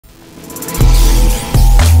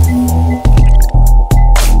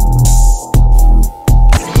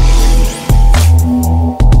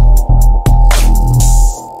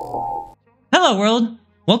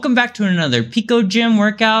Welcome back to another picoGym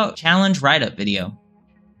workout challenge write-up video.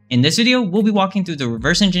 In this video, we'll be walking through the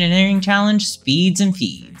reverse engineering challenge speeds and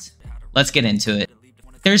feeds. Let's get into it.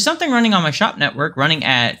 There's something running on my shop network running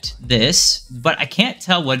at this, but I can't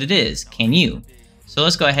tell what it is. Can you? So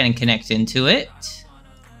let's go ahead and connect into it.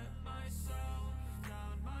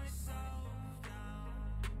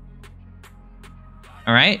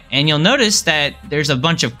 Alright, and you'll notice that there's a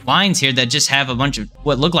bunch of lines here that just have a bunch of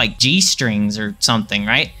what look like G strings or something,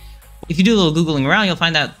 right? If you do a little Googling around, you'll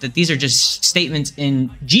find out that these are just statements in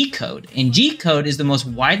G code. And G code is the most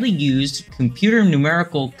widely used computer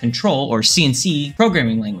numerical control, or CNC,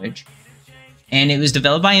 programming language. And it was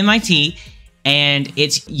developed by MIT, and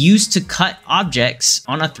it's used to cut objects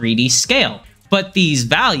on a 3D scale. But these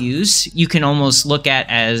values you can almost look at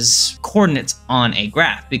as coordinates on a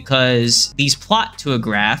graph, because these plot to a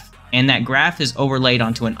graph, and that graph is overlaid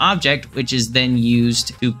onto an object, which is then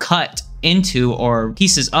used to cut into or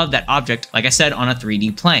pieces of that object, like I said, on a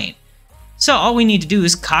 3D plane. So all we need to do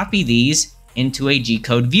is copy these into a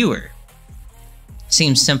G-code viewer.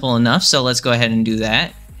 Seems simple enough, so let's go ahead and do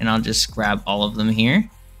that. And I'll just grab all of them here.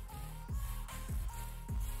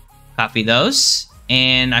 Copy those.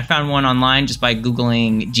 And I found one online just by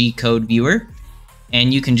Googling G-code viewer.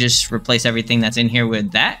 And you can just replace everything that's in here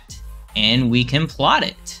with that, and we can plot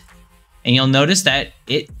it. And you'll notice that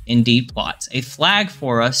it indeed plots a flag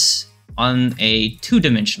for us on a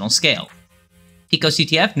two-dimensional scale.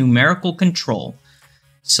 picoCTF numerical control.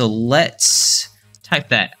 So let's type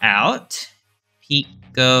that out.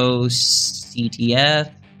 picoCTF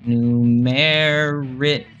numerical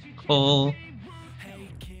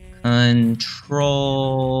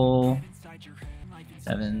control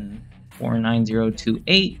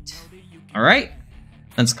 749028. All right,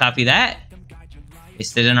 let's copy that,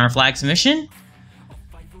 paste it in our flag submission,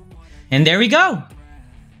 and there we go.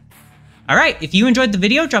 All right, if you enjoyed the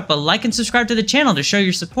video, drop a like and subscribe to the channel to show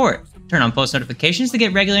your support. Turn on post notifications to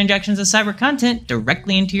get regular injections of cyber content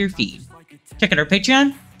directly into your feed. Check out our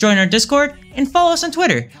Patreon, join our Discord, and follow us on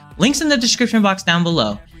Twitter. Links in the description box down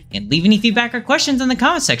below. And leave any feedback or questions in the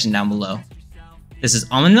comment section down below. This is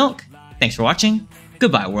Almond Milk. Thanks for watching.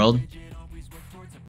 Goodbye, world.